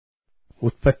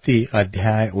उत्पत्ति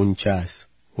अध्याय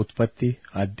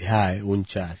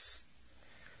 49।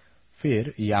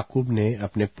 फिर याकूब ने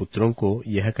अपने पुत्रों को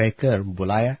यह कहकर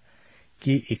बुलाया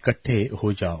कि इकट्ठे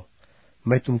हो जाओ,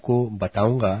 मैं तुमको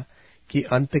बताऊंगा कि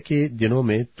अंत के दिनों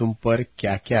में तुम पर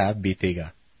क्या क्या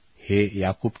बीतेगा। हे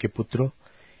याकूब के पुत्रों,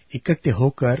 इकट्ठे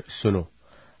होकर सुनो,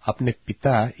 अपने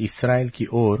पिता इस्राएल की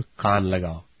ओर कान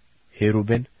लगाओ। हे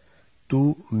रूबेन,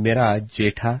 तू मेरा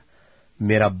जेठा,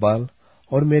 मेरा बल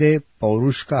और मेरे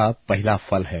पौरुष का पहला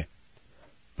फल है।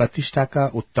 प्रतिष्ठा का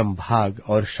उत्तम भाग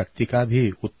और शक्ति का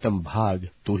भी उत्तम भाग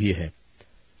तू ही है।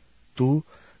 तू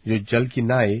जो जल की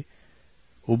नाई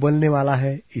उबलने वाला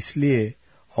है, इसलिए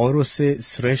औरों से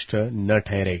श्रेष्ठ न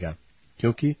ठहरेगा,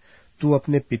 क्योंकि तू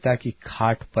अपने पिता की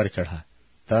खाट पर चढ़ा,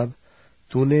 तब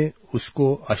तूने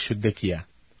उसको अशुद्ध किया।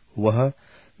 वह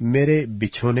मेरे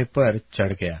बिछोने पर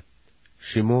चढ़ गया।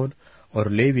 शिमोन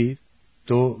और लेवी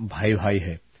तो भाई भाई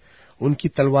है, उनकी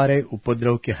तलवारें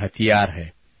उपद्रव के हथियार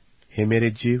है। हे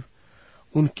मेरे जीव,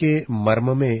 उनके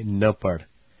मर्म में न पड़।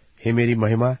 हे मेरी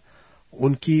महिमा,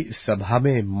 उनकी सभा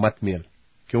में मत मिल,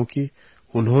 क्योंकि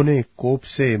उन्होंने कोप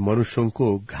से मनुष्यों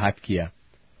को घात किया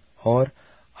और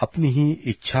अपनी ही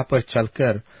इच्छा पर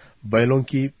चलकर बैलों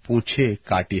की पूंछें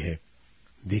काटी है।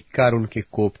 धिक्कार उनके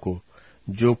कोप को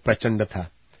जो प्रचंड था,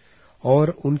 और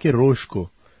उनके रोष को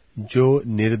जो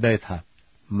निर्दय था।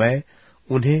 मैं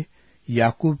उन्हें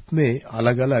याकूब में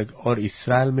अलग अलग और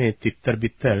इस्राएल में तितर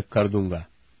बितर कर दूंगा।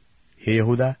 हे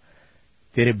यहूदा,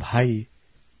 तेरे भाई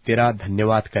तेरा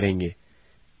धन्यवाद करेंगे।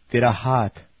 तेरा हाथ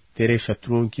तेरे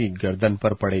शत्रुओं की गर्दन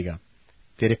पर पड़ेगा।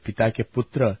 तेरे पिता के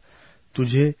पुत्र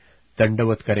तुझे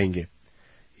दंडवत करेंगे।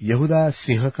 यहूदा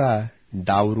सिंह का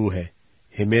डावरू है।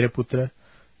 हे मेरे पुत्र,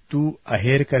 तू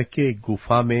अहेर करके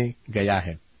गुफा में गया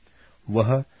है।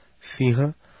 वह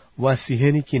सिंह व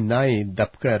सिंहनी की नाई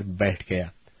दबकर बैठ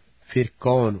गया, फिर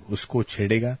कौन उसको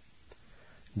छेड़ेगा?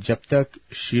 जब तक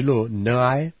शीलो न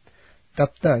आए,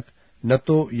 तब तक न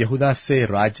तो यहूदा से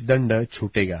राजदंड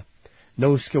छूटेगा, न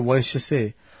उसके वंश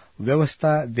से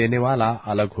व्यवस्था देने वाला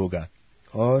अलग होगा,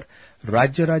 और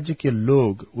राज्य राज्य के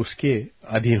लोग उसके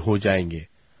अधीन हो जाएंगे।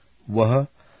 वह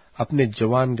अपने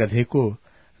जवान गधे को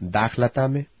दाखलता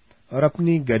में और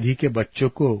अपनी गधी के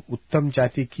बच्चों को उत्तम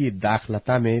जाति की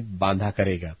दाखलता में बांधा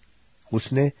करेगा।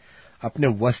 उसने अपने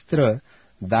वस्त्र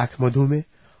दाख मधु में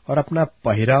और अपना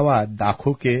पहरावा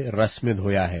दाखों के रस में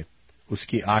धोया है।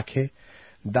 उसकी आंखें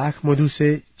दाख मधु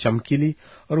से चमकीली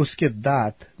और उसके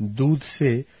दांत दूध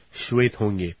से श्वेत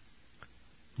होंगे।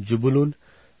 जुबुलून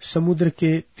समुद्र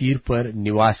के तीर पर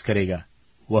निवास करेगा।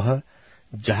 वह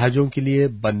जहाजों के लिए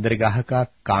बंदरगाह का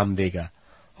काम देगा,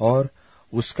 और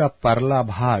उसका परला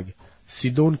भाग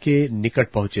सीदोन के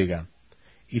निकट पहुंचेगा।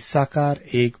 इस्साकार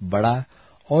एक बड़ा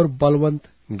और बलवंत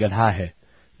गधा है,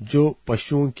 जो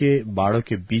पशुओं के बाड़ों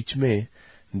के बीच में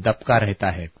दबका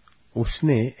रहता है।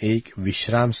 उसने एक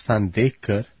विश्राम स्थान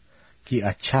देखकर कि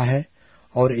अच्छा है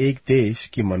और एक देश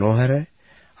की मनोहर है,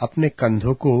 अपने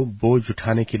कंधों को बोझ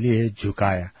उठाने के लिए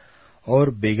झुकाया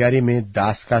और बेगारी में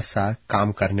दास का सा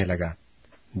काम करने लगा।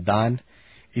 दान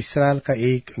इस्राएल का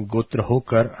एक गोत्र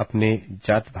होकर अपने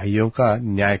जात भाइयों का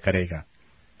न्याय करेगा।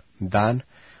 दान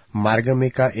मार्ग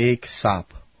में का एक सांप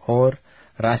और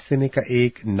रास्ते में का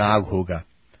एक नाग होगा,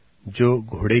 जो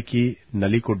घोड़े की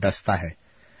नली को डसता है,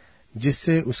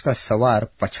 जिससे उसका सवार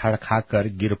पछाड़ खाकर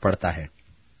गिर पड़ता है।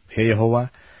 हे यहोवा,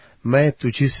 मैं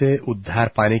तुझी से उद्धार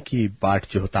पाने की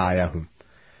बाट जोहता आया हूँ।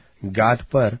 गाद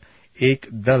पर एक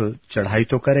दल चढ़ाई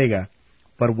तो करेगा,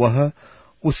 पर वह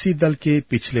उसी दल के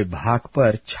पिछले भाग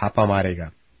पर छापा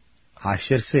मारेगा।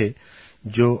 आशेर से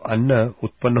जो अन्न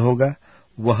उत्पन्न होगा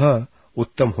वह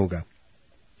उत्तम होगा,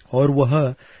 और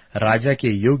वह राजा के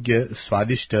योग्य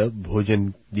स्वादिष्ट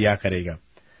भोजन दिया करेगा।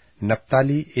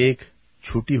 नप्ताली एक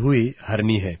छूटी हुई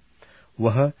हरनी है,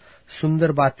 वह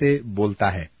सुंदर बातें बोलता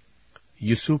है।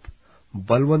 यूसुफ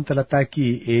बलवंत लता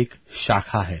की एक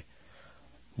शाखा है,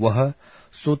 वह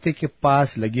सोते के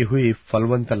पास लगी हुई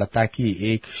फलवंत लता की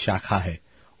एक शाखा है।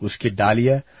 उसकी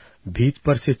डालियां भीत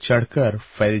पर से चढ़कर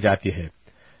फैल जाती है।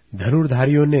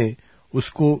 धनुर्धारियों ने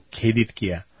उसको खेदित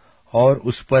किया और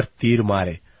उस पर तीर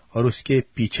मारे और उसके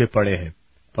पीछे पड़े हैं,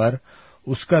 पर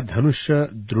उसका धनुष्य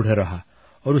दृढ़ रहा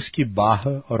और उसकी बाह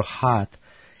और हाथ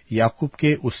याकूब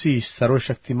के उसी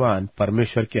सर्वशक्तिमान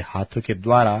परमेश्वर के हाथों के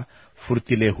द्वारा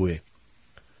फुर्तीले हुए,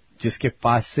 जिसके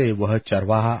पास से वह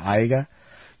चरवाहा आएगा,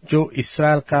 जो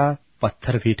इस्राएल का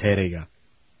पत्थर भी ठहरेगा।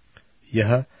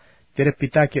 यह तेरे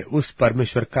पिता के उस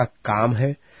परमेश्वर का काम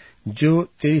है जो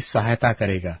तेरी सहायता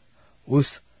करेगा,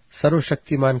 उस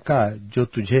सर्वशक्तिमान का जो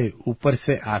तुझे ऊपर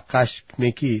से आकाश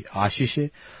में की आशीषें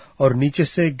और नीचे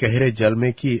से गहरे जल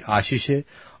में की आशीषें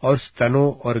और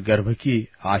स्तनों और गर्भ की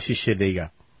आशीषें देगा।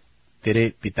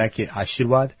 तेरे पिता के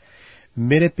आशीर्वाद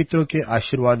मेरे पितरों के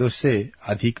आशीर्वादों से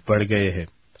अधिक बढ़ गए हैं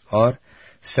और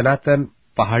सनातन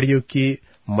पहाड़ियों की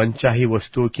मनचाही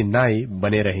वस्तुओं की नाई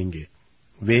बने रहेंगे।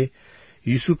 वे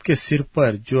यूसुफ के सिर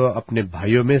पर जो अपने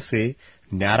भाइयों में से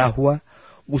न्यारा हुआ,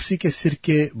 उसी के सिर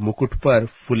के मुकुट पर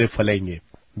फूले फलेंगे।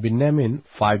 बिन्यामीन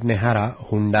फाड़नेहारा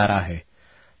हुंडारा है,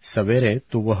 सवेरे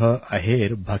तो वह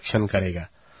अहेर भक्षण करेगा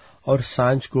और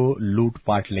सांझ को लूट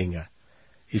पाट लेगा।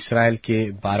 इस्राएल के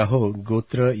 12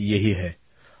 गोत्र यही है,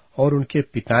 और उनके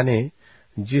पिता ने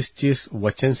जिस जिस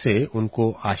वचन से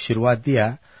उनको आशीर्वाद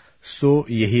दिया सो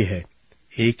यही है।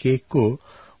 एक एक को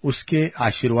उसके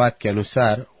आशीर्वाद के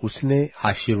अनुसार उसने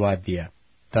आशीर्वाद दिया।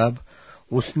 तब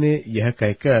उसने यह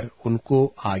कहकर उनको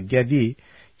आज्ञा दी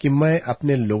कि मैं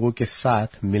अपने लोगों के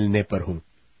साथ मिलने पर हूं,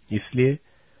 इसलिए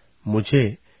मुझे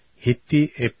हित्ती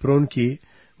एप्रोन की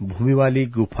भूमि वाली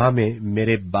गुफा में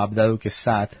मेरे बाप दादों के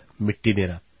साथ मिट्टी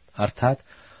देना, अर्थात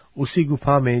उसी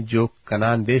गुफा में जो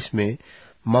कनान देश में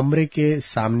ममरे के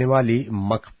सामने वाली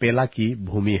मकपेला की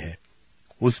भूमि है।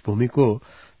 उस भूमि को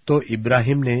तो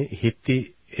इब्राहिम ने हित्ती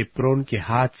एप्रोन के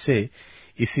हाथ से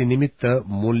इसी निमित्त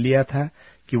मोल लिया था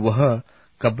कि वह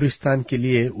कब्रिस्तान के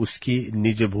लिए उसकी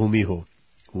निज भूमि हो।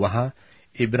 वहां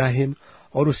इब्राहिम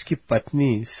और उसकी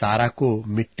पत्नी सारा को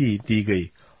मिट्टी दी गई,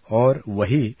 और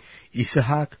वही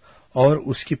इसहाक और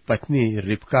उसकी पत्नी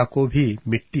रिबका को भी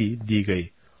मिट्टी दी गई,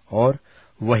 और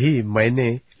वही मैंने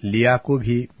लिया को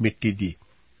भी मिट्टी दी।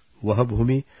 वह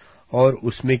भूमि और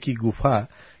उसमें की गुफा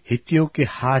हित्तियों के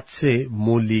हाथ से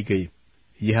मोल ली गई।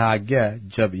 यह आज्ञा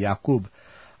जब याकूब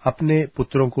अपने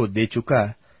पुत्रों को दे चुका,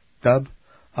 तब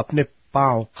अपने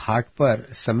पांव खाट पर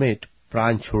समेट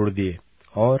प्राण छोड़ दिए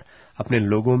और अपने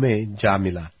लोगों में जा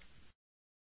मिला।